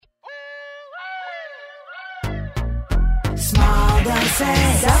Small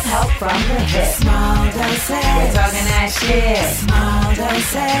doses. Self-help from the hip. Small doses. We're talking that shit. Small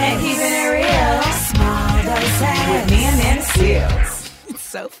doses. And keeping it real. Small doses. With me and Nana Seals. It's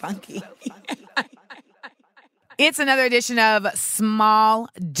so funky. It's another edition of Small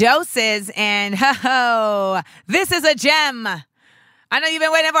Doses, and this is a gem. I know you've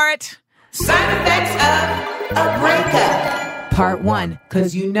been waiting for it. Side effects of a breakup. Part 1,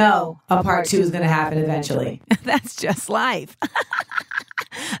 because you know a part 2 is going to happen eventually. That's just life.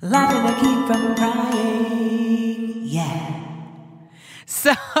 Laughing to keep from crying. Yeah.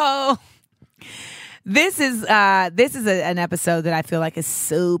 So this is an episode that I feel like is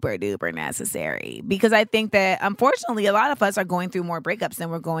super duper necessary, because I think that unfortunately a lot of us are going through more breakups than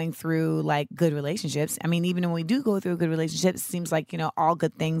we're going through like good relationships. I mean, even when we do go through good relationships, it seems like, all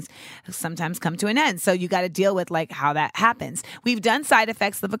good things sometimes come to an end. So you got to deal with like how that happens. We've done side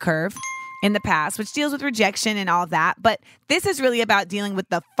effects of a curve in the past, which deals with rejection and all that. But this is really about dealing with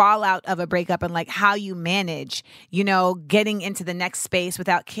the fallout of a breakup and like how you manage, getting into the next space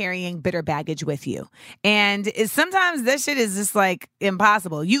without carrying bitter baggage with you. And sometimes this shit is just like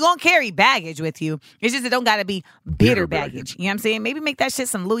impossible. You gonna carry baggage with you. It's just it don't gotta be bitter baggage. You know what I'm saying? Maybe make that shit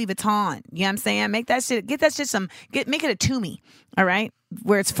some Louis Vuitton. You know what I'm saying? Make that shit, make it a Tumi. All right?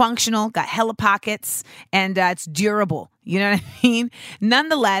 Where it's functional, got hella pockets, and it's durable. You know what I mean?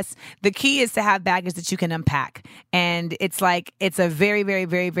 Nonetheless, the key is to have baggage that you can unpack. And it's a very, very,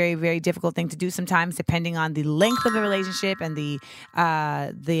 very, very, very difficult thing to do sometimes, depending on the length of the relationship and the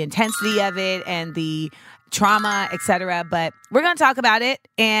intensity of it and the trauma, etc. But we're going to talk about it.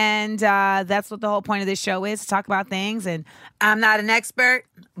 And that's what the whole point of this show is, to talk about things. And I'm not an expert,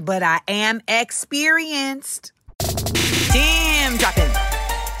 but I am experienced. Jam dropping.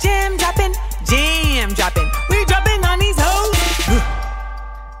 We dropping on these hoes.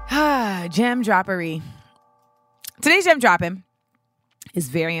 Jam droppery. Today's jam dropping is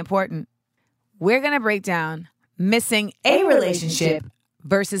very important. We're going to break down missing a relationship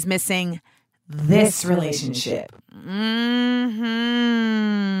versus missing this relationship.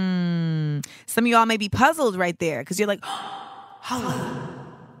 Some of y'all may be puzzled right there because you're like, holla.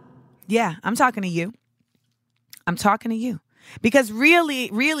 Yeah, I'm talking to you. Because really,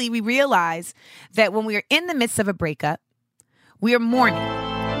 we realize that when we are in the midst of a breakup, we are mourning,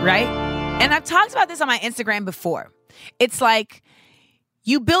 right? And I've talked about this on my Instagram before. It's like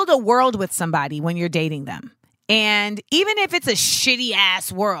you build a world with somebody when you're dating them. And even if it's a shitty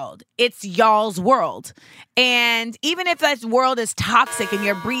ass world, it's y'all's world. And even if that world is toxic and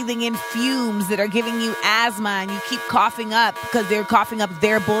you're breathing in fumes that are giving you asthma and you keep coughing up because they're coughing up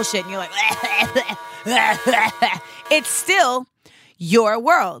their bullshit and you're like, it's still your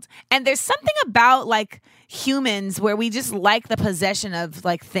world. And there's something about like humans where we just like the possession of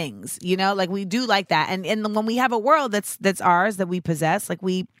like things, like we do like that. And when we have a world that's ours, that we possess, like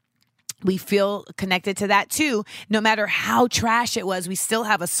we feel connected to that too. No matter how trash it was, we still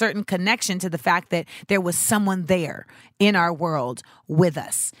have a certain connection to the fact that there was someone there in our world with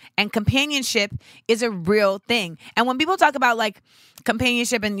us. And companionship is a real thing. And when people talk about like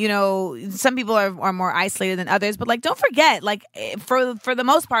companionship and, some people are more isolated than others, but like, don't forget, like for the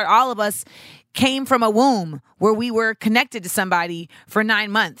most part, all of us came from a womb where we were connected to somebody for 9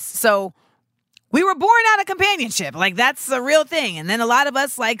 months. So we were born out of companionship. Like, that's a real thing. And then a lot of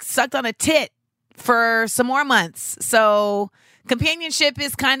us, like, sucked on a tit for some more months. So companionship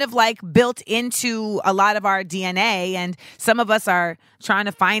is kind of, like, built into a lot of our DNA. And some of us are trying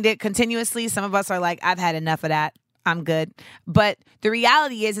to find it continuously. Some of us are like, I've had enough of that. I'm good. But the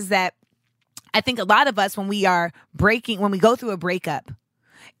reality is that I think a lot of us, when we go through a breakup,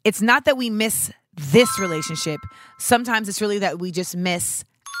 it's not that we miss this relationship. Sometimes it's really that we just miss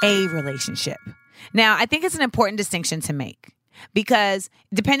a relationship. Now, I think it's an important distinction to make, because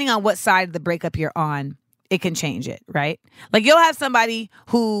depending on what side of the breakup you're on, it can change it, right? Like, you'll have somebody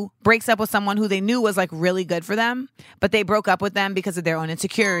who breaks up with someone who they knew was like really good for them, but they broke up with them because of their own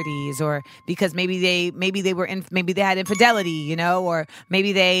insecurities, or because maybe they had infidelity, or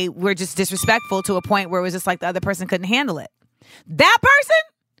maybe they were just disrespectful to a point where it was just like the other person couldn't handle it. That person,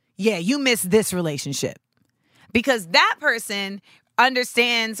 yeah, you miss this relationship, because that person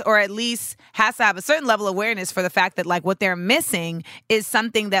understands, or at least has to have a certain level of awareness for the fact that like what they're missing is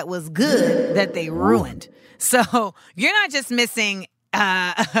something that was good that they ruined. So you're not just missing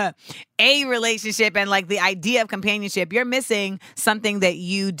a relationship and like the idea of companionship. You're missing something that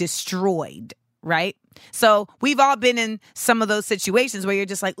you destroyed, right? So we've all been in some of those situations where you're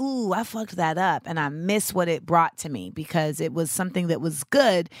just like, ooh, I fucked that up and I miss what it brought to me because it was something that was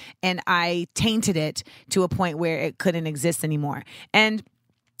good and I tainted it to a point where it couldn't exist anymore. And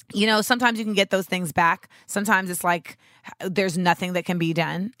sometimes you can get those things back. Sometimes it's like there's nothing that can be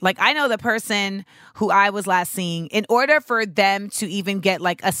done. Like, I know the person who I was last seeing, in order for them to even get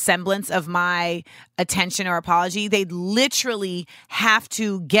like a semblance of my attention or apology, they'd literally have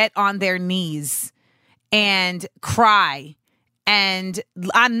to get on their knees and cry. And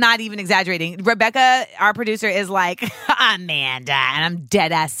I'm not even exaggerating. Rebecca, our producer, is like, Amanda, and I'm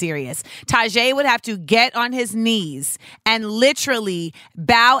dead ass serious. Tajay would have to get on his knees and literally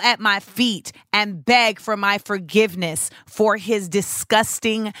bow at my feet and beg for my forgiveness for his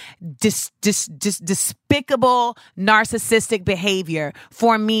disgusting, despicable, narcissistic behavior,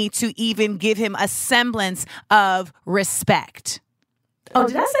 for me to even give him a semblance of respect. Oh,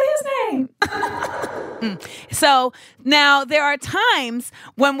 did I say his name? So now there are times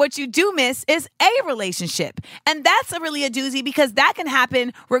when what you do miss is a relationship. And that's really a doozy, because that can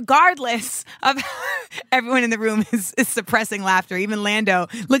happen regardless of everyone in the room is suppressing laughter. Even Lando.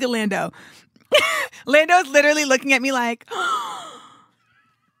 Look at Lando. Lando's literally looking at me like,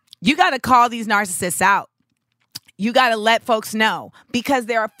 you got to call these narcissists out. You got to let folks know, because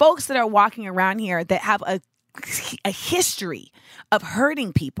there are folks that are walking around here that have a history of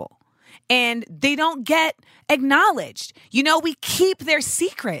hurting people, and they don't get acknowledged. We keep their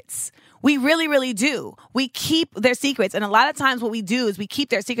secrets. We really, really do. We keep their secrets. And a lot of times what we do is we keep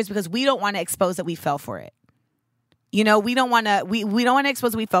their secrets because we don't want to expose that we fell for it. We don't want to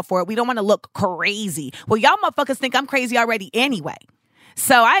expose that we fell for it. We don't want to look crazy. Well, y'all motherfuckers think I'm crazy already anyway.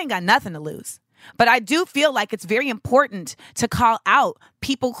 So I ain't got nothing to lose. But I do feel like it's very important to call out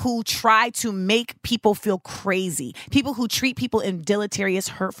people who try to make people feel crazy, people who treat people in deleterious,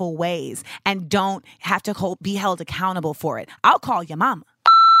 hurtful ways and don't have to be held accountable for it. I'll call your mama.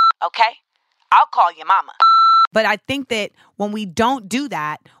 Okay? I'll call your mama. But I think that when we don't do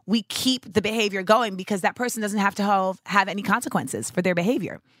that, we keep the behavior going, because that person doesn't have to have any consequences for their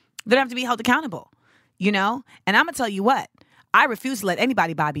behavior. They don't have to be held accountable, And I'm going to tell you what, I refuse to let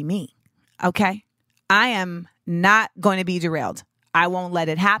anybody bobby me. Okay? I am not going to be derailed. I won't let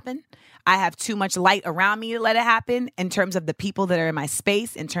it happen. I have too much light around me to let it happen, in terms of the people that are in my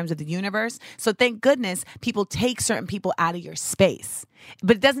space, in terms of the universe. So thank goodness people take certain people out of your space.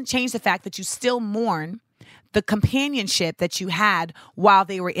 But it doesn't change the fact that you still mourn the companionship that you had while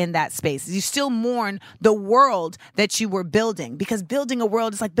they were in that space. You still mourn the world that you were building, because building a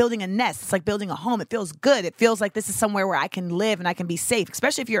world is like building a nest. It's like building a home. It feels good. It feels like this is somewhere where I can live and I can be safe,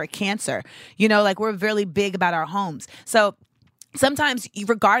 especially if you're a Cancer. Like, we're really big about our homes. So sometimes,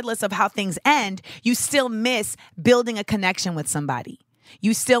 regardless of how things end, you still miss building a connection with somebody.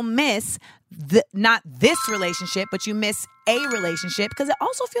 You still miss not this relationship, but you miss a relationship, because it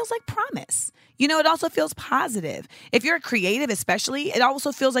also feels like promise. It also feels positive. If you're a creative, especially, it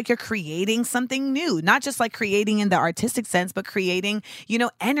also feels like you're creating something new, not just like creating in the artistic sense, but creating,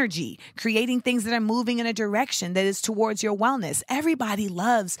 energy, creating things that are moving in a direction that is towards your wellness. Everybody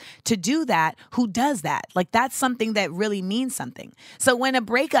loves to do that. Who does that? Like, that's something that really means something. So when a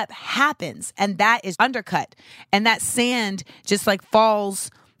breakup happens and that is undercut and that sand just like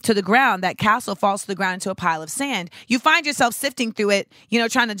falls to the ground, that castle falls to the ground into a pile of sand, you find yourself sifting through it,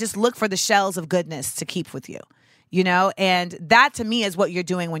 trying to just look for the shells of goodness to keep with you, and that to me is what you're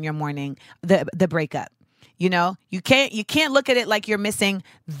doing when you're mourning the breakup. You can't look at it like you're missing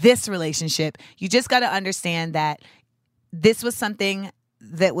this relationship. You just got to understand that this was something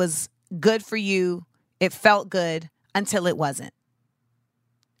that was good for you. It felt good until it wasn't.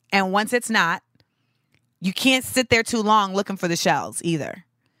 And once it's not, you can't sit there too long looking for the shells either.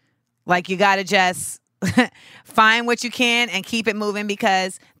 Like, you got to just find what you can and keep it moving,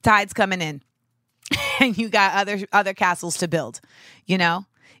 because tide's coming in and you got other castles to build. You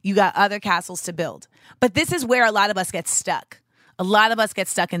got other castles to build. But this is where a lot of us get stuck. A lot of us get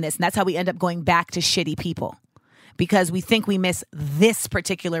stuck in this. And that's how we end up going back to shitty people, because we think we miss this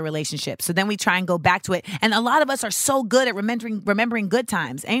particular relationship. So then we try and go back to it. And a lot of us are so good at remembering good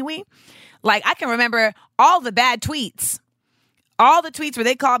times, ain't we? Like, I can remember all the bad tweets. All the tweets where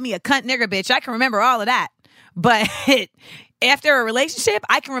they called me a cunt nigger bitch. I can remember all of that. But after a relationship,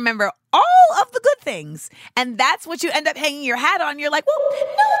 I can remember all of the good things. And that's what you end up hanging your hat on. You're like, well, no,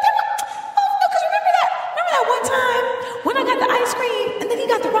 because remember that one time when I got the ice cream and then he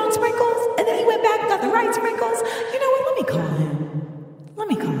got the wrong sprinkles and then he went back and got the right sprinkles. You know what? Let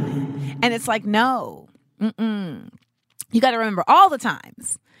me call him. And it's like, no. You got to remember all the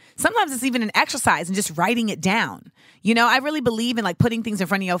times. Sometimes it's even an exercise and just writing it down. I really believe in like putting things in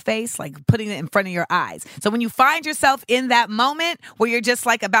front of your face, like putting it in front of your eyes. So when you find yourself in that moment where you're just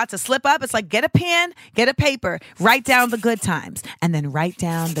like about to slip up, it's like, get a pen, get a paper, write down the good times, and then write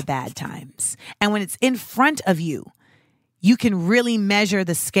down the bad times. And when it's in front of you, you can really measure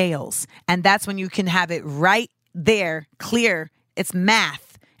the scales. And that's when you can have it right there, clear. It's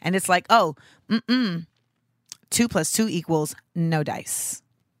math. And it's like, 2 + 2 = no dice.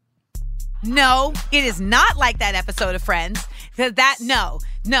 No, it is not like that episode of Friends. No,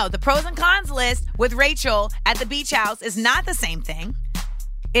 the pros and cons list with Rachel at the beach house is not the same thing.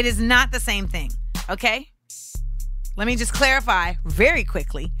 It is not the same thing, okay? Let me just clarify very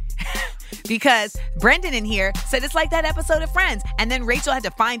quickly. Because Brendan in here said it's like that episode of Friends. And then Rachel had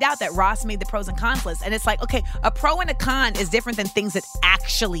to find out that Ross made the pros and cons list. And it's like, okay, a pro and a con is different than things that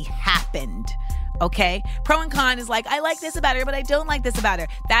actually happened. Okay? Pro and con is like, I like this about her, but I don't like this about her.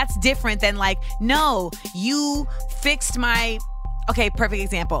 That's different than like, no, you fixed my... Okay, perfect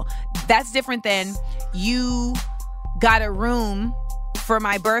example. That's different than you got a room for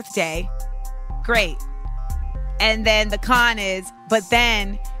my birthday. Great. And then the con is, but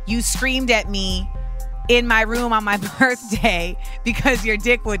then you screamed at me in my room on my birthday because your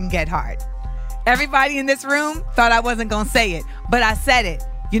dick wouldn't get hard. Everybody in this room thought I wasn't going to say it, but I said it.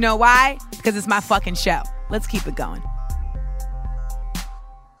 You know why? Because it's my fucking show. Let's keep it going.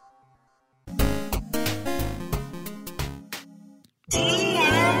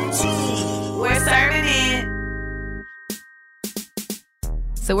 TNT. We're serving it.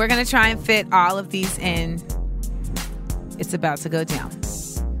 So we're going to try and fit all of these in. It's about to go down.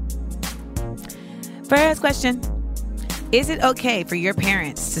 First question. Is it okay for your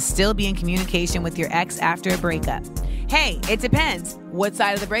parents to still be in communication with your ex after a breakup? Hey, it depends. What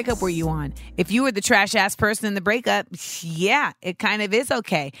side of the breakup were you on? If you were the trash ass person in the breakup, yeah, it kind of is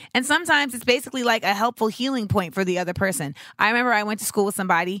okay. And sometimes it's basically like a helpful healing point for the other person. I remember I went to school with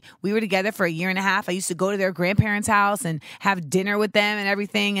somebody. We were together for a year and a half. I used to go to their grandparents' house and have dinner with them and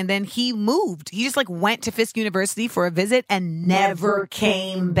everything. And then he moved. He just like went to Fisk University for a visit and never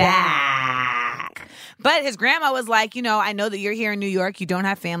came back. But his grandma was like, you know, I know that you're here in New York. You don't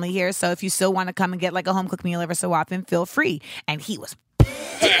have family here. So if you still want to come and get like a home cooked meal every so often, feel free. And he was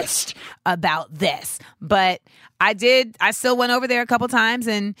pissed about this. But I still went over there a couple times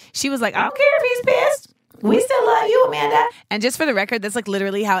and she was like, I don't care if he's pissed. We still love you, Amanda. And just for the record, that's like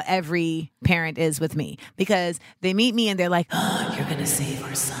literally how every parent is with me. Because they meet me and they're like, oh, you're going to save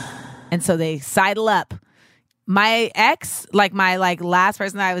our son. And so they sidle up. My ex, like my last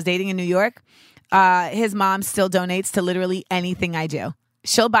person that I was dating in New York, his mom still donates to literally anything I do.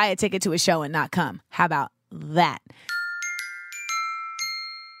 She'll buy a ticket to a show and not come. How about that?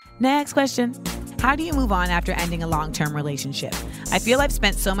 Next question. How do you move on after ending a long-term relationship? I feel I've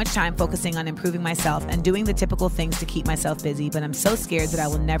spent so much time focusing on improving myself and doing the typical things to keep myself busy, but I'm so scared that I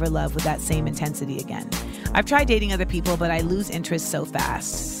will never love with that same intensity again. I've tried dating other people, but I lose interest so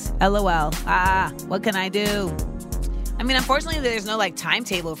fast. LOL. What can I do? I mean, unfortunately, there's no like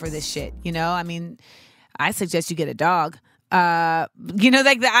timetable for this shit. You know, I mean, I suggest you get a dog. You know,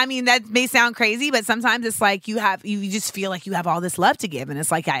 like I mean, that may sound crazy, but sometimes it's like you just feel like you have all this love to give, and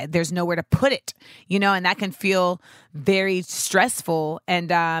it's like there's nowhere to put it. You know, and that can feel very stressful,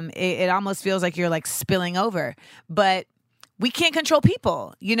 and it almost feels like you're like spilling over. But we can't control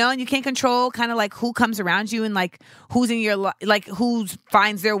people, you know, and you can't control kind of like who comes around you and like who's in your like who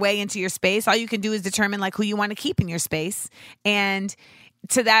finds their way into your space. All you can do is determine like who you want to keep in your space. And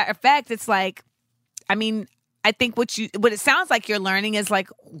to that effect, it's like, I mean, I think what it sounds like you're learning is like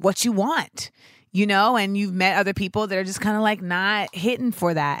what you want, you know, and you've met other people that are just kind of like not hitting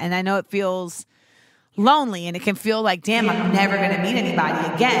for that. And I know it feels lonely and it can feel like, damn, I'm never going to meet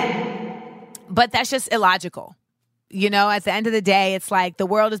anybody again. But that's just illogical. You know, at the end of the day, it's like the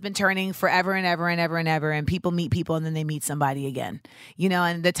world has been turning forever and ever and ever and ever, and people meet people and then they meet somebody again. You know,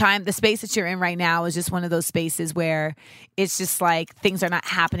 and the space that you're in right now is just one of those spaces where it's just like things are not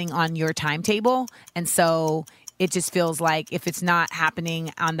happening on your timetable. And so it just feels like if it's not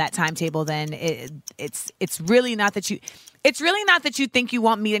happening on that timetable, then it's really not that you think you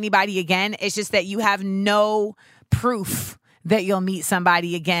won't meet anybody again. It's just that you have no proof that you'll meet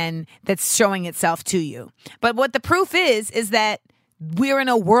somebody again that's showing itself to you. But what the proof is that we're in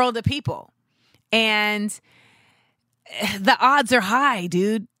a world of people. And the odds are high,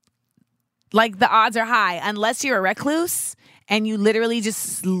 dude. Like the odds are high. Unless you're a recluse and you literally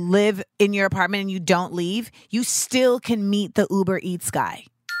just live in your apartment and you don't leave, you still can meet the Uber Eats guy.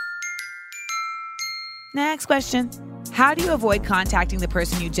 Next question. How do you avoid contacting the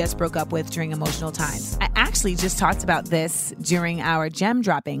person you just broke up with during emotional times? I actually just talked about this during our gem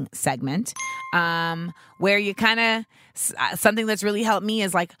dropping segment, where you kind of, something that's really helped me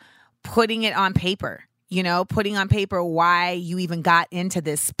is like putting it on paper. you know, putting on paper why you even got into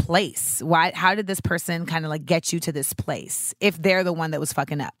this place. How did this person kind of like get you to this place if they're the one that was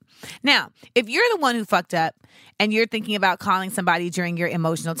fucking up? Now, if you're the one who fucked up and you're thinking about calling somebody during your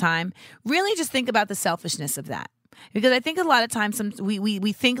emotional time, really just think about the selfishness of that. Because I think a lot of times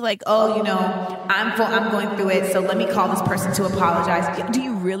we think like, oh, you know, I'm going through it, so let me call this person to apologize. Do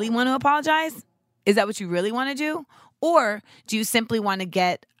you really want to apologize? Is that what you really want to do? Or do you simply want to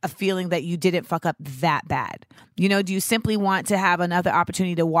get a feeling that you didn't fuck up that bad? You know, do you simply want to have another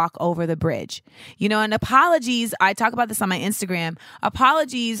opportunity to walk over the bridge? You know, and apologies, I talk about this on my Instagram.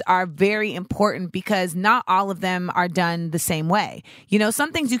 Apologies are very important because not all of them are done the same way. You know,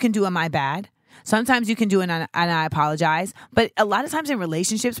 some things you can do in my bad. Sometimes you can do an I apologize. But a lot of times in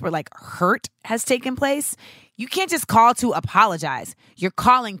relationships where like hurt has taken place, you can't just call to apologize. You're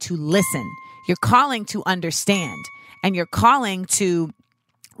calling to listen. You're calling to understand. And you're calling to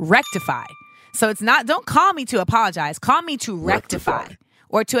rectify. So it's not, don't call me to apologize. Call me to rectify.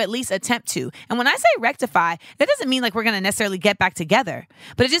 Or to at least attempt to. And when I say rectify, that doesn't mean like we're going to necessarily get back together.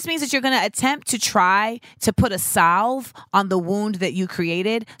 But it just means that you're going to attempt to try to put a salve on the wound that you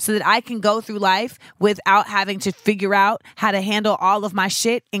created so that I can go through life without having to figure out how to handle all of my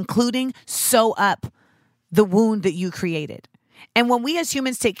shit, including sew up the wound that you created. And when we as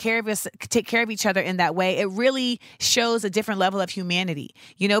humans take care of each other in that way, it really shows a different level of humanity,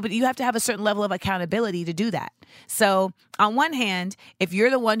 you know, but you have to have a certain level of accountability to do that. So on one hand, if you're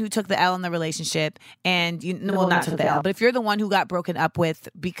the one who took the L in the relationship and not took the L, but if you're the one who got broken up with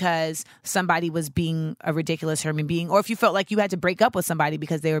because somebody was being a ridiculous human being, or if you felt like you had to break up with somebody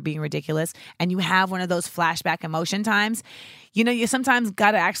because they were being ridiculous and you have one of those flashback emotion times, you know, you sometimes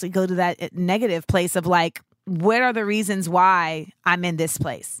got to actually go to that negative place of like, what are the reasons why I'm in this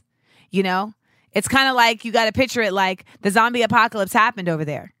place? You know, it's kind of like you got to picture it like the zombie apocalypse happened over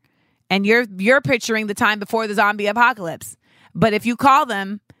there. And you're picturing the time before the zombie apocalypse. But if you call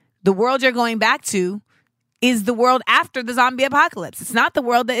them, the world you're going back to is the world after the zombie apocalypse. It's not the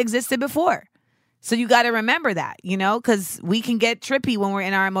world that existed before. So you got to remember that, you know, because we can get trippy when we're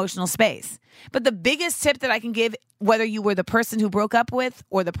in our emotional space. But the biggest tip that I can give, whether you were the person who broke up with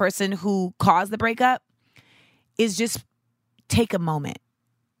or the person who caused the breakup, is just take a moment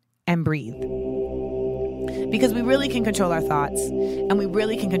and breathe. Because we really can control our thoughts and we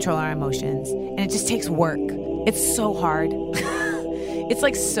really can control our emotions. And it just takes work. It's so hard. It's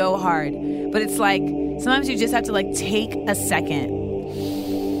like so hard. But it's like sometimes you just have to like take a second.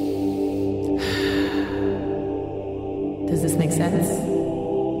 Does this make sense?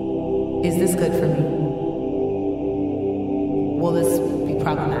 Is this good for me? Will this be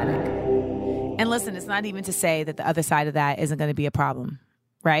problematic? And listen, it's not even to say that the other side of that isn't going to be a problem,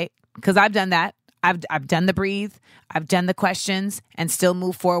 right? Because I've done that. I've done the breathe. I've done the questions and still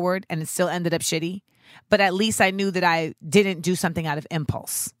move forward and it still ended up shitty. But at least I knew that I didn't do something out of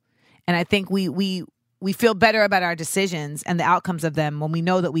impulse. And I think we feel better about our decisions and the outcomes of them when we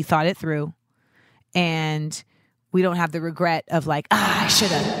know that we thought it through and we don't have the regret of like, I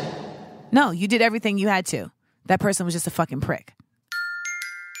should have. No, you did everything you had to. That person was just a fucking prick.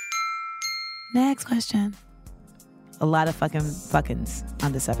 Next question. A lot of fuckings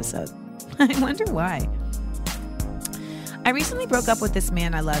on this episode. I wonder why. I recently broke up with this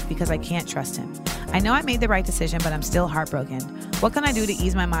man I love because I can't trust him. I know I made the right decision, but I'm still heartbroken. What can I do to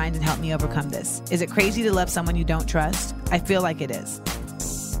ease my mind and help me overcome this? Is it crazy to love someone you don't trust? I feel like it is.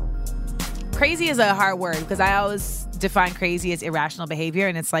 Crazy is a hard word because I always define crazy as irrational behavior.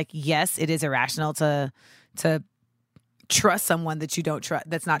 And it's like, yes, it is irrational to trust someone that you don't trust,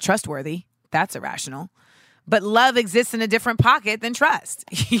 that's not trustworthy. That's irrational. But love exists in a different pocket than trust.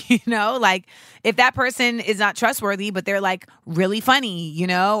 You know, like if that person is not trustworthy, but they're like really funny, you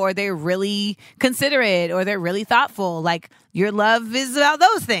know, or they're really considerate or they're really thoughtful, like your love is about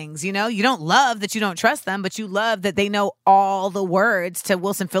those things. You know, you don't love that you don't trust them, but you love that they know all the words to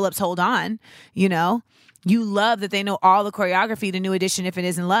Wilson Phillips' Hold On. You know, you love that they know all the choreography to New Edition If It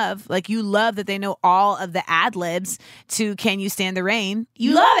Isn't Love. Like you love that they know all of the ad libs to Can You Stand the Rain.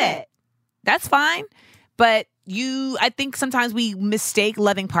 You love it. That's fine. But I think sometimes we mistake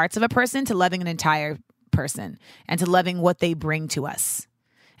loving parts of a person to loving an entire person and to loving what they bring to us.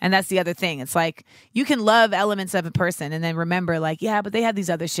 And that's the other thing. It's like you can love elements of a person and then remember like, yeah, but they have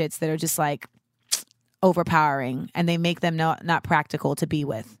these other shits that are just like overpowering and they make them not practical to be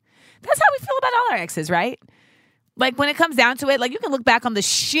with. That's how we feel about all our exes, right? Like when it comes down to it, like you can look back on the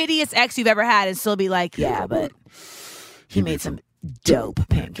shittiest ex you've ever had and still be like, yeah, but he made some dope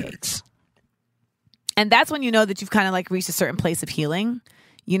pancakes. And that's when you know that you've kind of like reached a certain place of healing,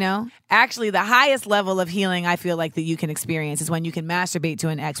 you know? Actually, the highest level of healing I feel like that you can experience is when you can masturbate to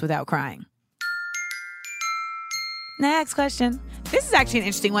an ex without crying. Next question. This is actually an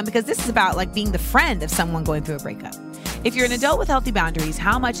interesting one because this is about like being the friend of someone going through a breakup. If you're an adult with healthy boundaries,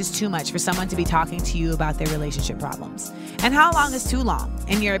 how much is too much for someone to be talking to you about their relationship problems? And how long is too long,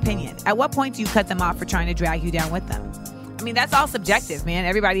 in your opinion? At what point do you cut them off for trying to drag you down with them? I mean, that's all subjective, man.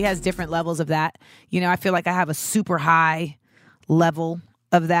 Everybody has different levels of that. You know, I feel like I have a super high level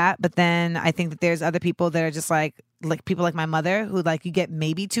of that. But then I think that there's other people that are just like people like my mother who like you get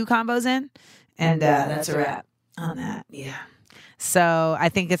maybe 2 combos in and that's a wrap on that. Yeah. So I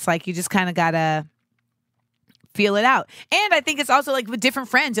think it's like you just kind of got to feel it out. And I think it's also like with different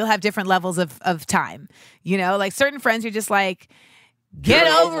friends, you'll have different levels of time. You know, like certain friends, you're just like, get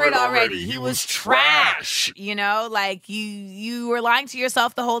over it already. He was trash. You know, like you were lying to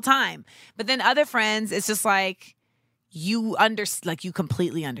yourself the whole time. But then other friends, it's just like you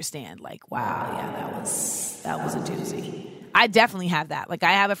completely understand. Like, wow, yeah, that was a doozy. I definitely have that. Like,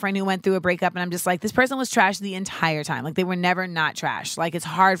 I have a friend who went through a breakup, and I'm just like, this person was trash the entire time. Like, they were never not trash. Like, it's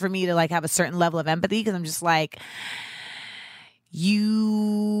hard for me to like have a certain level of empathy because I'm just like,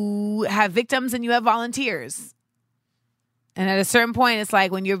 you have victims and you have volunteers. And at a certain point, it's like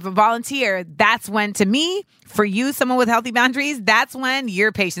when you're a volunteer, that's when, to me, for you, someone with healthy boundaries, that's when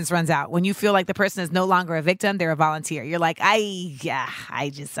your patience runs out. When you feel like the person is no longer a victim, they're a volunteer. You're like, I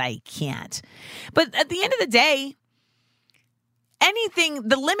can't. But at the end of the day,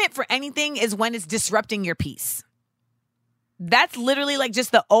 the limit for anything is when it's disrupting your peace. That's literally like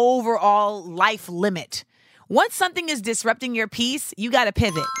just the overall life limit. Once something is disrupting your peace, you got to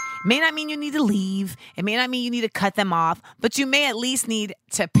pivot. May not mean you need to leave. It may not mean you need to cut them off, but you may at least need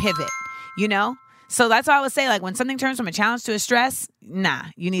to pivot, you know? So that's why I would say, like, when something turns from a challenge to a stress,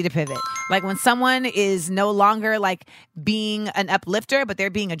 you need to pivot. Like, when someone is no longer, like, being an uplifter, but they're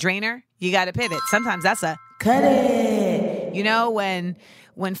being a drainer, you got to pivot. Sometimes that's a cut it. You know,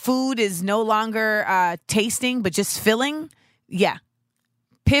 when food is no longer tasting, but just filling,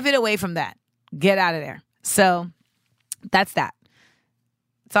 pivot away from that. Get out of there. So that's that.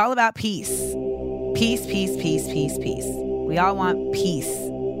 It's all about peace. Peace, peace, peace, peace, peace. We all want peace.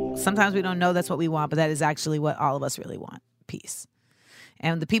 Sometimes we don't know that's what we want, but that is actually what all of us really want, peace.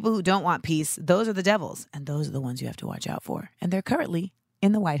 And the people who don't want peace, those are the devils, and those are the ones you have to watch out for. And they're currently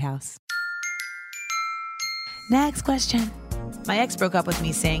in the White House. Next question. My ex broke up with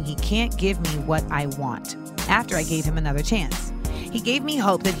me saying he can't give me what I want after I gave him another chance. He gave me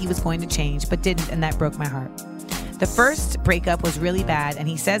hope that he was going to change, but didn't, and that broke my heart. The first breakup was really bad, and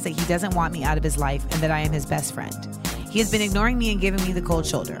he says that he doesn't want me out of his life and that I am his best friend. He has been ignoring me and giving me the cold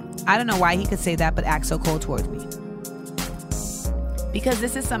shoulder. I don't know why he could say that, but act so cold towards me. Because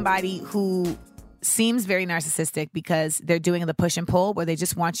this is somebody who seems very narcissistic because they're doing the push and pull where they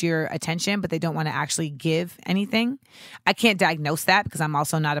just want your attention, but they don't want to actually give anything. I can't diagnose that because I'm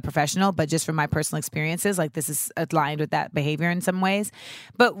also not a professional, but just from my personal experiences, like this is aligned with that behavior in some ways.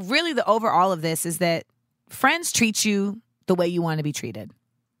 But really the overall of this is that friends treat you the way you want to be treated.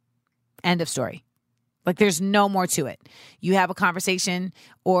 End of story. Like there's no more to it. You have a conversation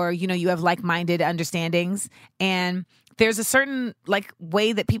or, you know, you have like-minded understandings and there's a certain like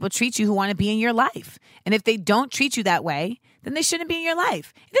way that people treat you who want to be in your life. And if they don't treat you that way, then they shouldn't be in your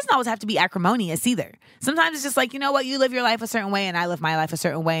life. It doesn't always have to be acrimonious either. Sometimes it's just like, you know what, you live your life a certain way and I live my life a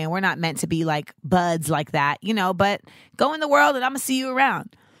certain way and we're not meant to be like buds like that, you know, but go in the world and I'm going to see you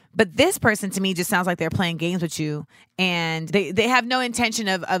around. But this person to me just sounds like they're playing games with you and they have no intention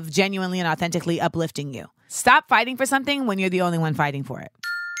of genuinely and authentically uplifting you. Stop fighting for something when you're the only one fighting for it.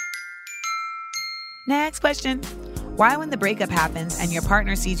 Next question. Why when the breakup happens and your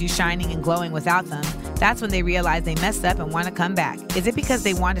partner sees you shining and glowing without them, that's when they realize they messed up and want to come back? Is it because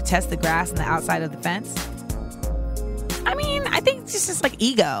they want to test the grass on the outside of the fence? I mean, I think it's just like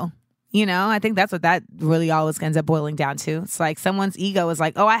ego. You know, I think that's what that really always ends up boiling down to. It's like someone's ego is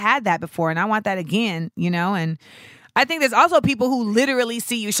like, oh, I had that before and I want that again, you know? And I think there's also people who literally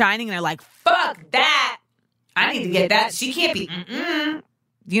see you shining and they're like, fuck that. I need to get that. She can't be.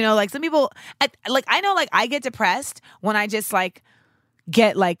 You know, like some people, I know like I get depressed when I just like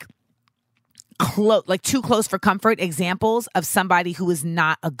get like too close for comfort examples of somebody who is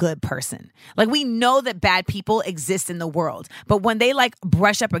not a good person. Like we know that bad people exist in the world, but when they like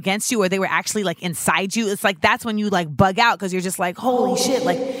brush up against you or they were actually like inside you, it's like that's when you like bug out because you're just like, holy shit.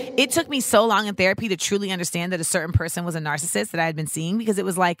 Like it took me so long in therapy to truly understand that a certain person was a narcissist that I had been seeing because it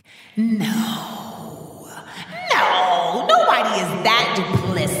was like, no, nobody is that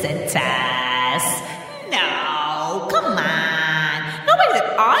duplicitous. No, come on. Nobody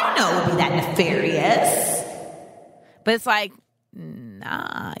that I know would be that nefarious. But it's like,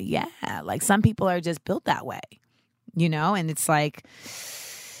 nah, yeah. Like some people are just built that way, you know? And it's like,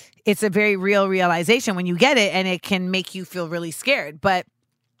 it's a very real realization when you get it, and it can make you feel really scared. But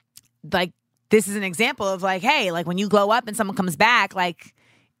like, this is an example of like, hey, like when you glow up and someone comes back, like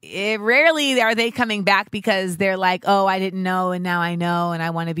rarely are they coming back because they're like, oh, I didn't know and now I know and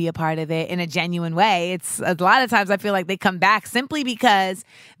I want to be a part of it in a genuine way. It's a lot of times I feel like they come back simply because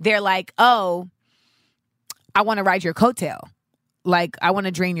they're like, oh, I want to ride your coattail. Like, I want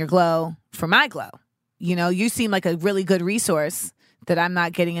to drain your glow for my glow. You know, you seem like a really good resource that I'm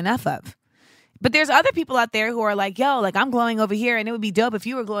not getting enough of. But there's other people out there who are like, yo, like I'm glowing over here and it would be dope if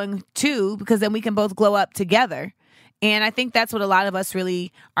you were glowing too, because then we can both glow up together. And I think that's what a lot of us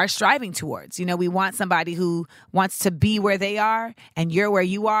really are striving towards. You know, we want somebody who wants to be where they are and you're where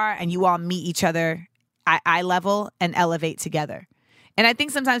you are and you all meet each other at eye level and elevate together. And I think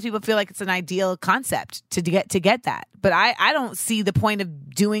sometimes people feel like it's an ideal concept to get that. But I don't see the point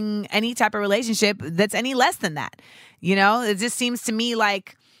of doing any type of relationship that's any less than that. You know, it just seems to me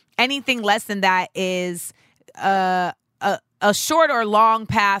like anything less than that is a short or long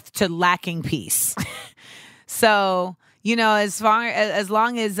path to lacking peace. So, you know, as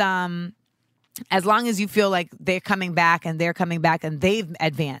long as you feel like they're coming back and they've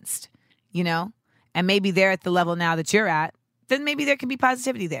advanced, you know, and maybe they're at the level now that you're at, then maybe there can be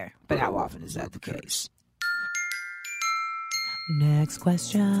positivity there. But how often is that the case? Next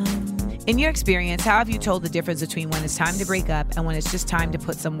question. In your experience, how have you told the difference between when it's time to break up and when it's just time to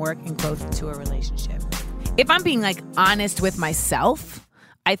put some work and growth into a relationship? If I'm being like honest with myself,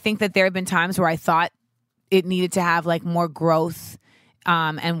 I think that there have been times where I thought it needed to have like more growth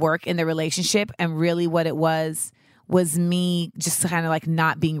and work in the relationship. And really what it was me just kind of like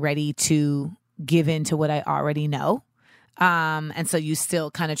not being ready to give in to what I already know. And so you still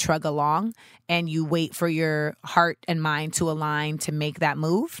kind of trug along and you wait for your heart and mind to align to make that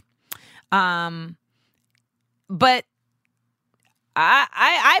move. But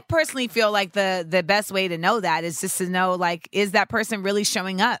I personally feel like the best way to know that is just to know, like, is that person really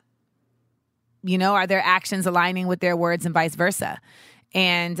showing up? You know, are their actions aligning with their words and vice versa?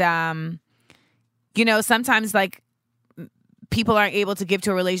 And, you know, sometimes like people aren't able to give to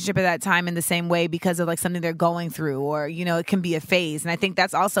a relationship at that time in the same way because of like something they're going through, or, you know, it can be a phase. And I think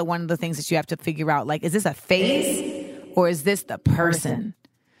that's also one of the things that you have to figure out. Like, is this a phase or is this the person?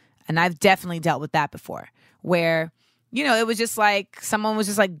 And I've definitely dealt with that before where, you know, it was just like someone was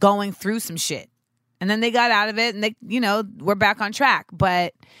just like going through some shit and then they got out of it and they, you know, we're back on track.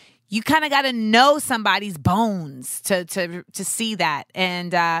 But you kind of got to know somebody's bones to see that.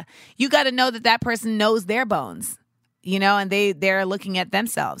 And you got to know that that person knows their bones. You know, and they're looking at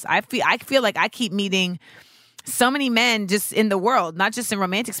themselves. I feel like I keep meeting so many men just in the world, not just in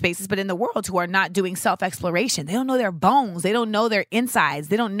romantic spaces, but in the world, who are not doing self-exploration. They don't know their bones. They don't know their insides.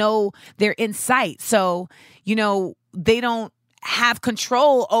 They don't know their insight. So, you know, they don't have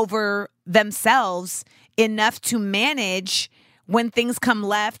control over themselves enough to manage when things come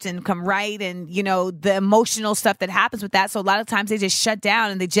left and come right, and, you know, the emotional stuff that happens with that. So a lot of times they just shut down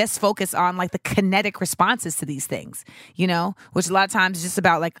and they just focus on like the kinetic responses to these things, you know, which a lot of times is just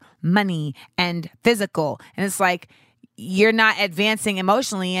about like money and physical. And it's like, you're not advancing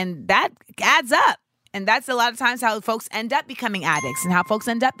emotionally, and that adds up. And that's a lot of times how folks end up becoming addicts, and how folks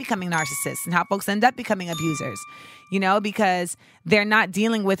end up becoming narcissists, and how folks end up becoming abusers, you know, because they're not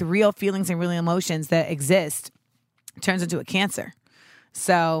dealing with real feelings and real emotions that exist. Turns into a cancer.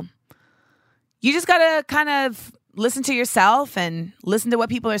 So you just got to kind of listen to yourself and listen to what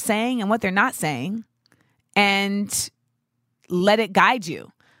people are saying and what they're not saying and let it guide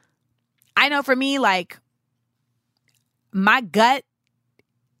you. I know for me, like, my gut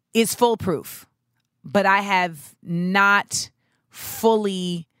is foolproof, but I have not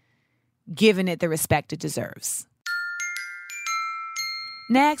fully given it the respect it deserves.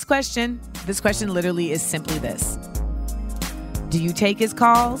 Next question. This question literally is simply this. Do you take his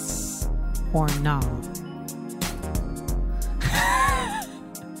calls or no?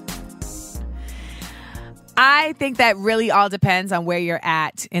 I think that really all depends on where you're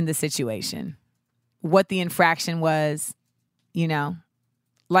at in the situation, what the infraction was, you know.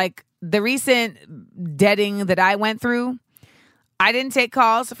 Like the recent deading that I went through, I didn't take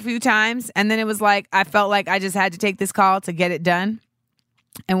calls a few times, and then it was like I felt like I just had to take this call to get it done.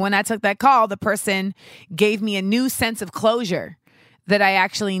 And when I took that call, the person gave me a new sense of closure that I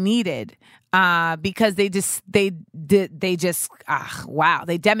actually needed, because they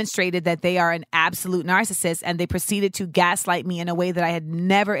demonstrated that they are an absolute narcissist, and they proceeded to gaslight me in a way that I had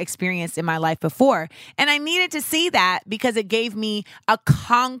never experienced in my life before. And I needed to see that because it gave me a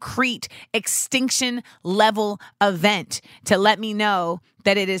concrete extinction level event to let me know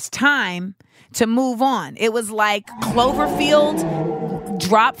that it is time to move on. It was like Cloverfield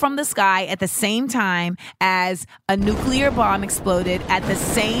dropped from the sky at the same time as a nuclear bomb exploded, at the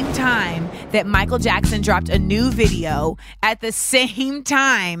same time that Michael Jackson dropped a new video, at the same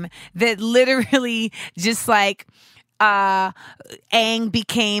time that literally just like Aang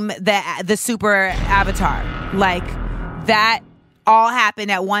became the super avatar. Like that all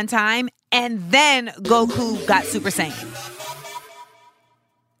happened at one time, and then Goku got Super Saiyan.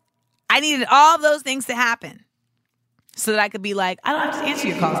 I needed all of those things to happen so that I could be like, I don't have to answer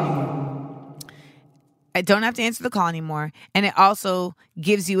your calls anymore. I don't have to answer the call anymore. And it also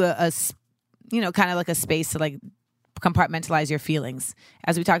gives you a kind of like a space to like compartmentalize your feelings.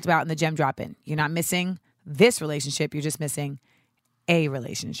 As we talked about in the gem drop-in, you're not missing this relationship. You're just missing a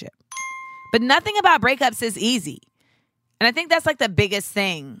relationship. But nothing about breakups is easy. And I think that's like the biggest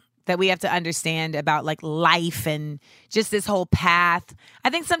thing that we have to understand about like life and just this whole path. I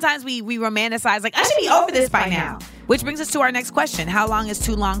think sometimes we romanticize like, I should be over this by now. Which brings us to our next question. How long is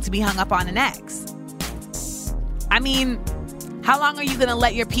too long to be hung up on an ex? I mean, how long are you going to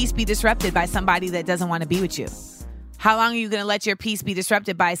let your peace be disrupted by somebody that doesn't want to be with you? How long are you going to let your peace be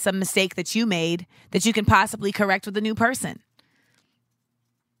disrupted by some mistake that you made that you can possibly correct with a new person?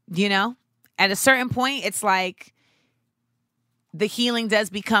 You know, at a certain point, it's like, the healing does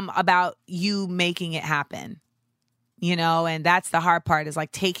become about you making it happen, you know, and that's the hard part is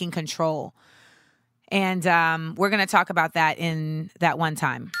like taking control. And we're going to talk about that in that one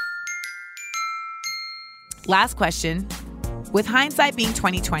time. Last question. With hindsight being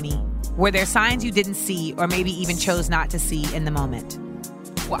 2020, were there signs you didn't see or maybe even chose not to see in the moment?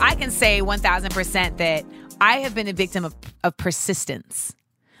 Well, I can say 1000% that I have been a victim of persistence.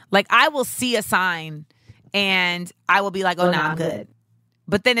 Like I will see a sign and I will be like, oh, no, I'm good.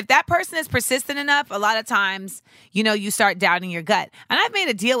 But then if that person is persistent enough, a lot of times, you know, you start doubting your gut. And I've made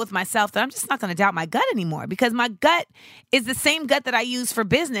a deal with myself that I'm just not going to doubt my gut anymore because my gut is the same gut that I use for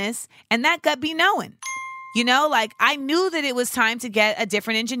business. And that gut be knowing, you know, like I knew that it was time to get a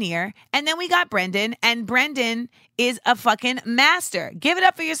different engineer. And then we got Brendan, and Brendan is a fucking master. Give it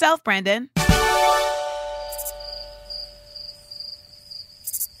up for yourself, Brendan.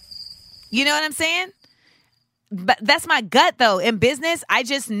 You know what I'm saying? But that's my gut, though. In business, I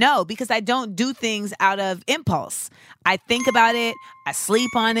just know because I don't do things out of impulse. I think about it. I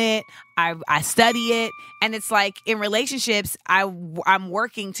sleep on it. I study it. And it's like in relationships, I'm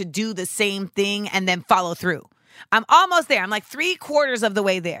working to do the same thing and then follow through. I'm almost there. I'm like 3/4 of the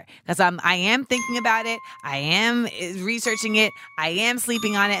way there because I am thinking about it. I am researching it. I am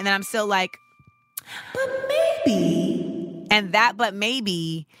sleeping on it. And then I'm still like, but maybe. And that but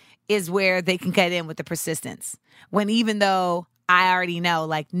maybe is where they can get in with the persistence. When even though I already know,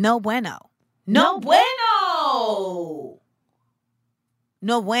 like, no bueno. No bueno.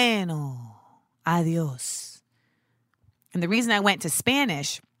 No bueno. Adios. And the reason I went to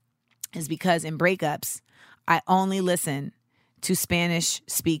Spanish is because in breakups, I only listen to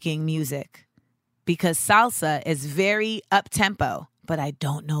Spanish-speaking music because salsa is very up-tempo, but I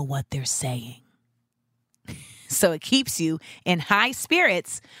don't know what they're saying. So it keeps you in high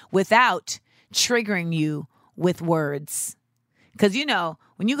spirits without triggering you with words. Because, you know,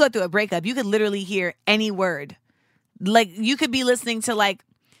 when you go through a breakup, you could literally hear any word. Like, you could be listening to, like,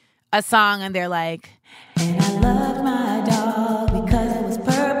 a song and they're like, and I love my dog because it was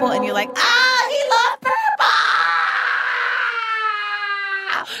purple. And you're like, he loved purple.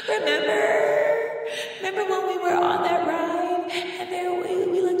 Remember when we were on that ride and there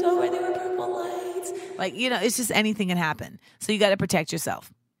we looked over and there were purple lights? Like, you know, it's just anything can happen. So you got to protect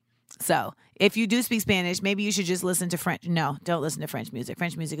yourself. So if you do speak Spanish, maybe you should just listen to French. No, don't listen to French music.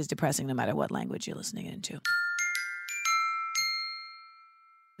 French music is depressing no matter what language you're listening into.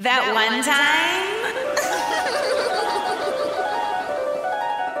 That one time.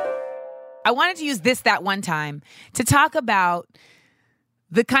 I wanted to use that one time to talk about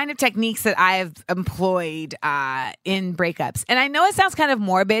the kind of techniques that I have employed in breakups. And I know it sounds kind of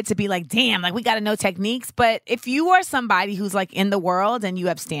morbid to be like, damn, like we got to know techniques. But if you are somebody who's like in the world and you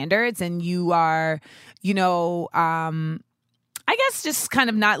have standards and you are, you know, I guess just kind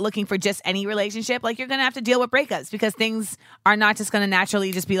of not looking for just any relationship, like you're going to have to deal with breakups because things are not just going to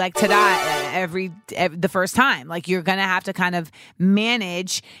naturally just be like, ta-da, the first time. Like you're going to have to kind of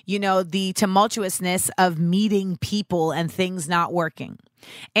manage, you know, the tumultuousness of meeting people and things not working.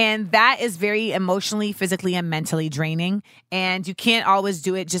 And that is very emotionally, physically, and mentally draining. And you can't always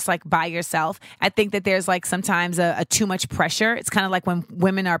do it just like by yourself. I think that there's like sometimes a too much pressure. It's kind of like when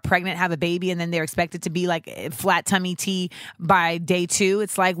women are pregnant, have a baby, and then they're expected to be like flat tummy tea by day 2.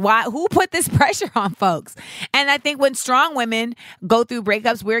 It's like, why? Who put this pressure on folks? And I think when strong women go through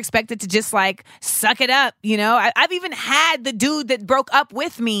breakups, we're expected to just like suck it up. You know, I've even had the dude that broke up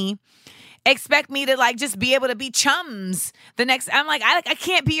with me expect me to like just be able to be chums the next. I'm like, I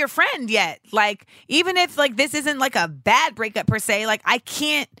can't be your friend yet. Like, even if like this isn't like a bad breakup per se, like I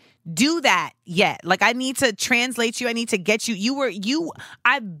can't do that yet. Like, I need to translate you. I need to get you.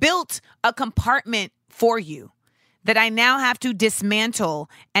 I built a compartment for you that I now have to dismantle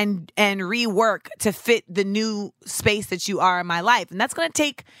and rework to fit the new space that you are in my life. And that's going to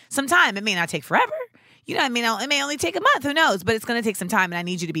take some time. It may not take forever. You know what I mean? It may only take a month. Who knows? But it's going to take some time, and I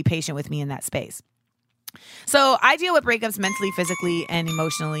need you to be patient with me in that space. So I deal with breakups mentally, physically, and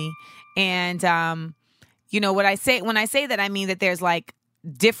emotionally. And, when I say that, I mean that there's like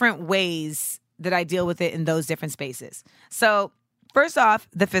different ways that I deal with it in those different spaces. So first off,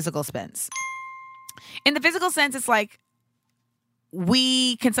 the physical sense. In the physical sense, it's like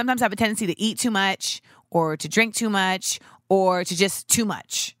we can sometimes have a tendency to eat too much or to drink too much or to just too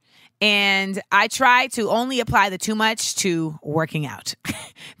much. And I try to only apply the too much to working out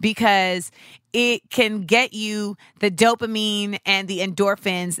because it can get you the dopamine and the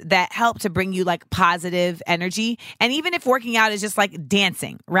endorphins that help to bring you like positive energy. And even if working out is just like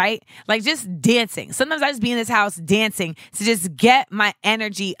dancing, right? Like just dancing. Sometimes I just be in this house dancing to just get my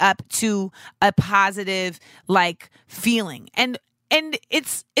energy up to a positive like feeling. And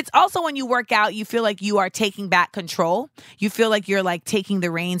it's also when you work out, you feel like you are taking back control. You feel like you're like taking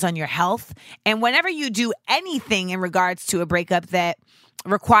the reins on your health. And whenever you do anything in regards to a breakup that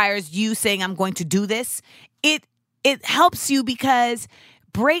requires you saying, I'm going to do this, it helps you because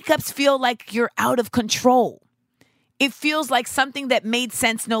breakups feel like you're out of control. It feels like something that made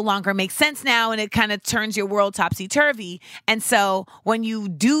sense no longer makes sense now, and it kind of turns your world topsy-turvy. And so when you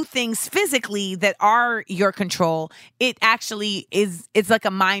do things physically that are your control, it actually it's like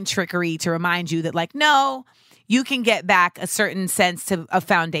a mind trickery to remind you that like, no, you can get back a certain sense to a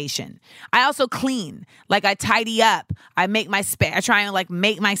foundation. I also clean, like I tidy up. I make my space. I try and like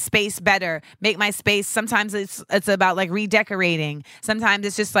make my space better, make my space. Sometimes it's about like redecorating. Sometimes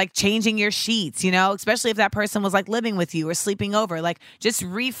it's just like changing your sheets, especially if that person was like living with you or sleeping over, like just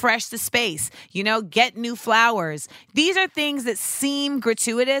refresh the space, get new flowers. These are things that seem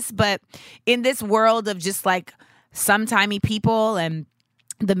gratuitous, but in this world of just like sometimey people and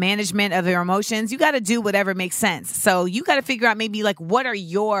the management of your emotions, you got to do whatever makes sense. So you got to figure out maybe like what are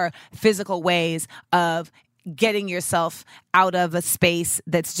your physical ways of getting yourself out of a space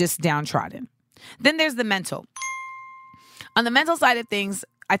that's just downtrodden. Then there's the mental. On the mental side of things,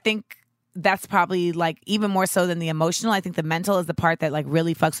 I think that's probably like even more so than the emotional. I think the mental is the part that like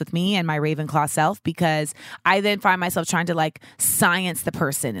really fucks with me and my Ravenclaw self, because I then find myself trying to like science the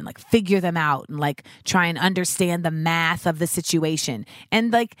person and like figure them out and like try and understand the math of the situation.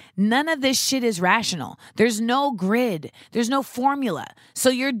 And like none of this shit is rational. There's no grid. There's no formula. So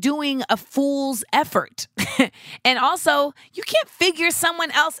you're doing a fool's effort. And also you can't figure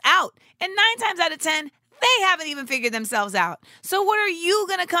someone else out. And 9 times out of 10, they haven't even figured themselves out. So what are you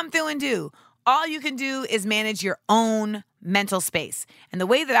going to come through and do? All you can do is manage your own mental space. And the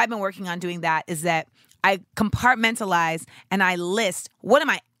way that I've been working on doing that is that I compartmentalize and I list, what am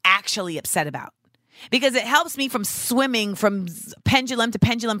I actually upset about? Because it helps me from swimming from pendulum to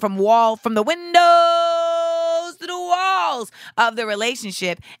pendulum, from the windows to the walls of the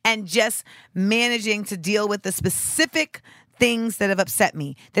relationship, and just managing to deal with the specific things that have upset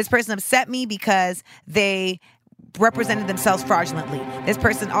me. This person upset me because they represented themselves fraudulently. This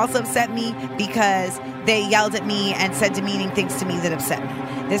person also upset me because they yelled at me and said demeaning things to me that upset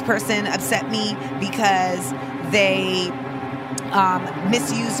me. This person upset me because they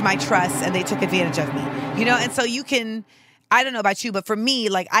misused my trust and they took advantage of me. And so you can, I don't know about you, but for me,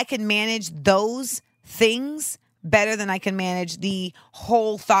 like I can manage those things better than I can manage the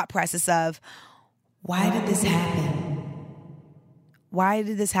whole thought process of, why did this happen? Why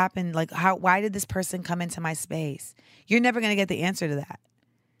did this happen? Like, why did this person come into my space? You're never going to get the answer to that.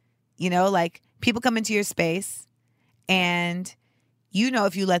 Like people come into your space and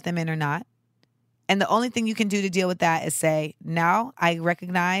if you let them in or not. And the only thing you can do to deal with that is say, now I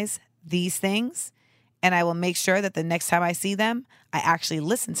recognize these things and I will make sure that the next time I see them, I actually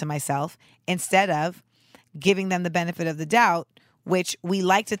listen to myself instead of giving them the benefit of the doubt, which we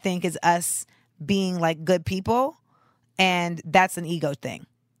like to think is us being like good people. And that's an ego thing.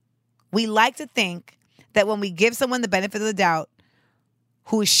 We like to think that when we give someone the benefit of the doubt,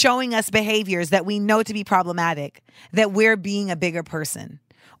 who is showing us behaviors that we know to be problematic, that we're being a bigger person.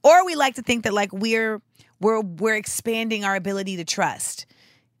 Or we like to think that like we're expanding our ability to trust.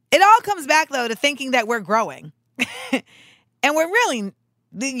 It all comes back though to thinking that we're growing. And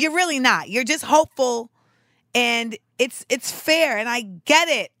you're really not. You're just hopeful, and it's fair, and I get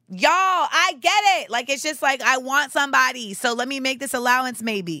it. Y'all, I get it. Like, it's just like, I want somebody, so let me make this allowance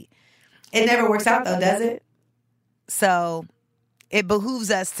maybe. It never works out though, does it? So it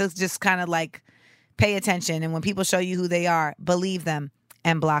behooves us to just kind of like pay attention, and when people show you who they are, believe them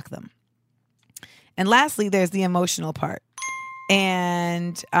and block them. And lastly, there's the emotional part.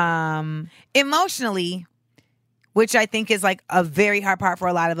 And emotionally, which I think is like a very hard part for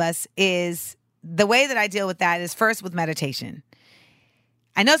a lot of us, is the way that I deal with that is first with meditation.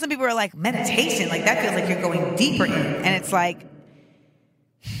 I know some people are like, meditation, like that feels like you're going deeper in. And it's like,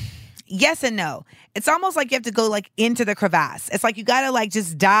 yes and no. It's almost like you have to go like into the crevasse. It's like you got to like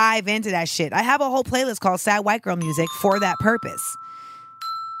just dive into that shit. I have a whole playlist called Sad White Girl Music for that purpose.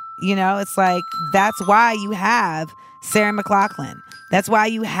 You know, it's like, that's why you have Sarah McLachlan. That's why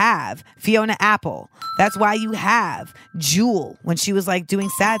you have Fiona Apple. That's why you have Jewel when she was like doing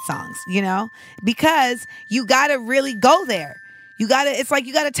sad songs, you know, because you got to really go there. It's like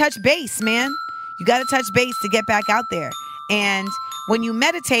you got to touch base, man. You got to touch base to get back out there. And when you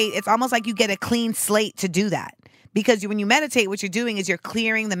meditate, it's almost like you get a clean slate to do that. Because when you meditate, what you're doing is you're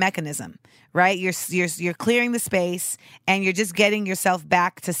clearing the mechanism, right? You're clearing the space, and you're just getting yourself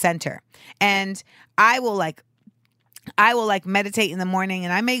back to center. And I will meditate in the morning,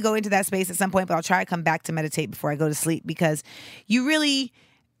 and I may go into that space at some point, but I'll try to come back to meditate before I go to sleep, because you really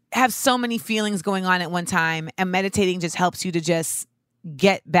have so many feelings going on at one time, and meditating just helps you to just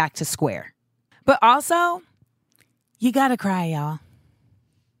get back to square. But also, you gotta cry, y'all.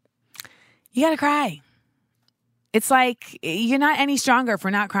 You gotta cry. It's like you're not any stronger for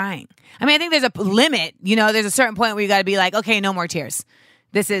not crying. I mean, I think there's a limit. You know, there's a certain point where you got to be like, okay, no more tears.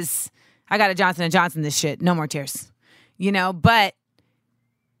 I got a Johnson & Johnson this shit. No more tears. You know, but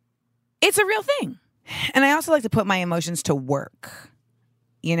it's a real thing. And I also like to put my emotions to work.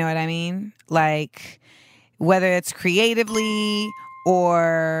 You know what I mean? Like, whether it's creatively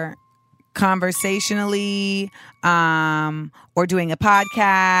or conversationally, or doing a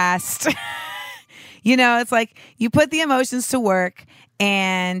podcast. You know, it's like you put the emotions to work,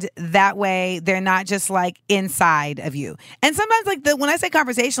 and that way they're not just like inside of you. And sometimes like when I say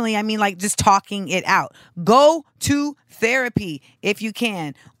conversationally, I mean like just talking it out. Go to therapy if you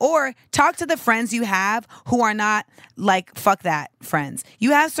can, or talk to the friends you have who are not like, fuck that friends.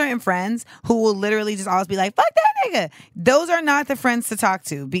 You have certain friends who will literally just always be like, fuck that nigga. Those are not the friends to talk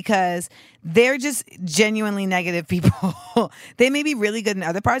to, because they're just genuinely negative people. They may be really good in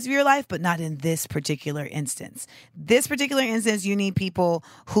other parts of your life, but not in this particular instance. This particular instance, you need people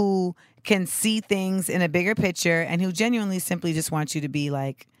who can see things in a bigger picture and who genuinely simply just want you to be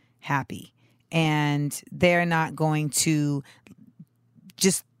like happy. And they're not going to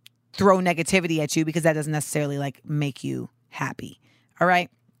just throw negativity at you, because that doesn't necessarily like make you happy. All right.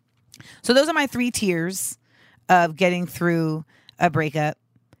 So those are my 3 tiers of getting through a breakup.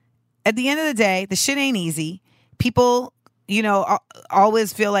 At the end of the day, the shit ain't easy. People, you know,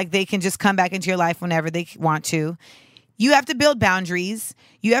 always feel like they can just come back into your life whenever they want to. You have to build boundaries.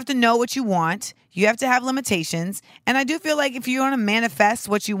 You have to know what you want. You have to have limitations. And I do feel like if you want to manifest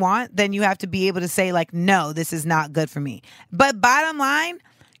what you want, then you have to be able to say like, no, this is not good for me. But bottom line,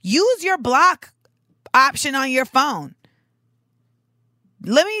 use your block option on your phone.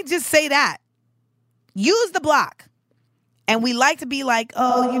 Let me just say that. Use the block. And we like to be like,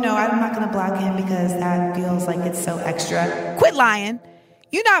 oh, you know, I'm not going to block him because that feels like it's so extra. Quit lying.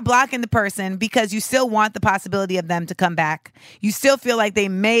 You're not blocking the person because you still want the possibility of them to come back. You still feel like they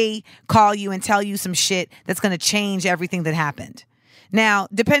may call you and tell you some shit that's going to change everything that happened. Now,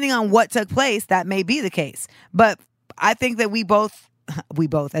 depending on what took place, that may be the case. But I think that we both,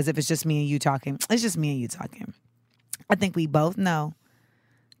 as if it's just me and you talking. It's just me and you talking. I think we both know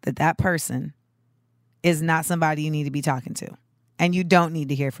that person is not somebody you need to be talking to. And you don't need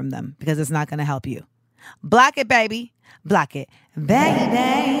to hear from them because it's not going to help you. Block it, baby. Block it, baby.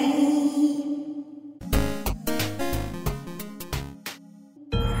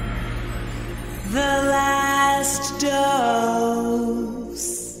 The last dose.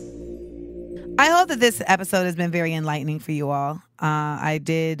 I hope that this episode has been very enlightening for you all. I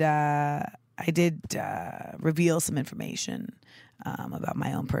did reveal some information about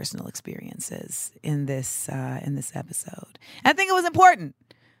my own personal experiences in this episode. And I think it was important.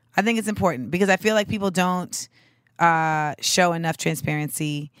 I think it's important because I feel like people don't show enough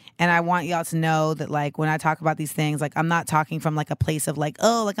transparency. And I want y'all to know that, like, when I talk about these things, like, I'm not talking from like a place of like,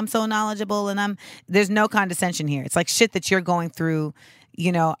 oh, like I'm so knowledgeable and there's no condescension here. It's like shit that you're going through,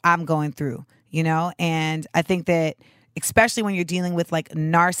 you know, I'm going through, you know? And I think that especially when you're dealing with like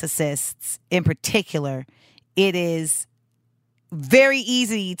narcissists in particular, it is very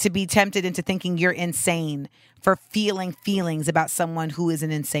easy to be tempted into thinking you're insane for feeling feelings about someone who is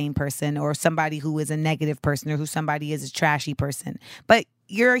an insane person or somebody who is a negative person or who somebody is a trashy person. But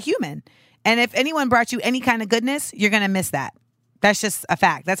you're a human. And if anyone brought you any kind of goodness, you're going to miss that. That's just a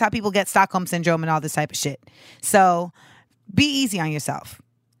fact. That's how people get Stockholm Syndrome and all this type of shit. So be easy on yourself.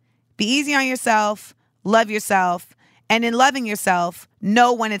 Be easy on yourself. Love yourself. And in loving yourself,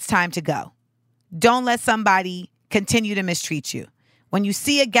 know when it's time to go. Don't let somebody continue to mistreat you. When you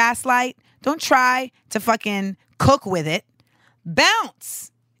see a gaslight, don't try to fucking cook with it.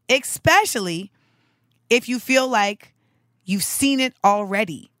 Bounce. Especially if you feel like you've seen it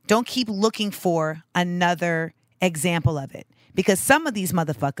already. Don't keep looking for another example of it. Because some of these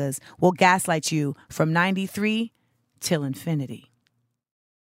motherfuckers will gaslight you from 93 till infinity.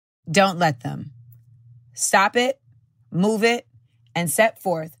 Don't let them. Stop it, move it, and set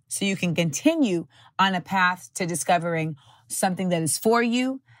forth so you can continue on a path to discovering something that is for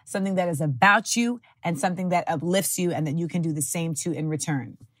you, something that is about you, and something that uplifts you and that you can do the same to in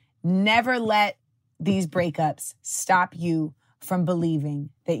return. Never let these breakups stop you from believing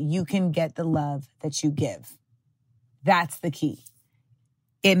that you can get the love that you give. That's the key.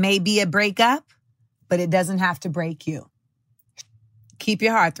 It may be a breakup, but it doesn't have to break you. Keep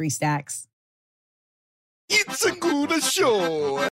your heart 3 stacks. It's a good show.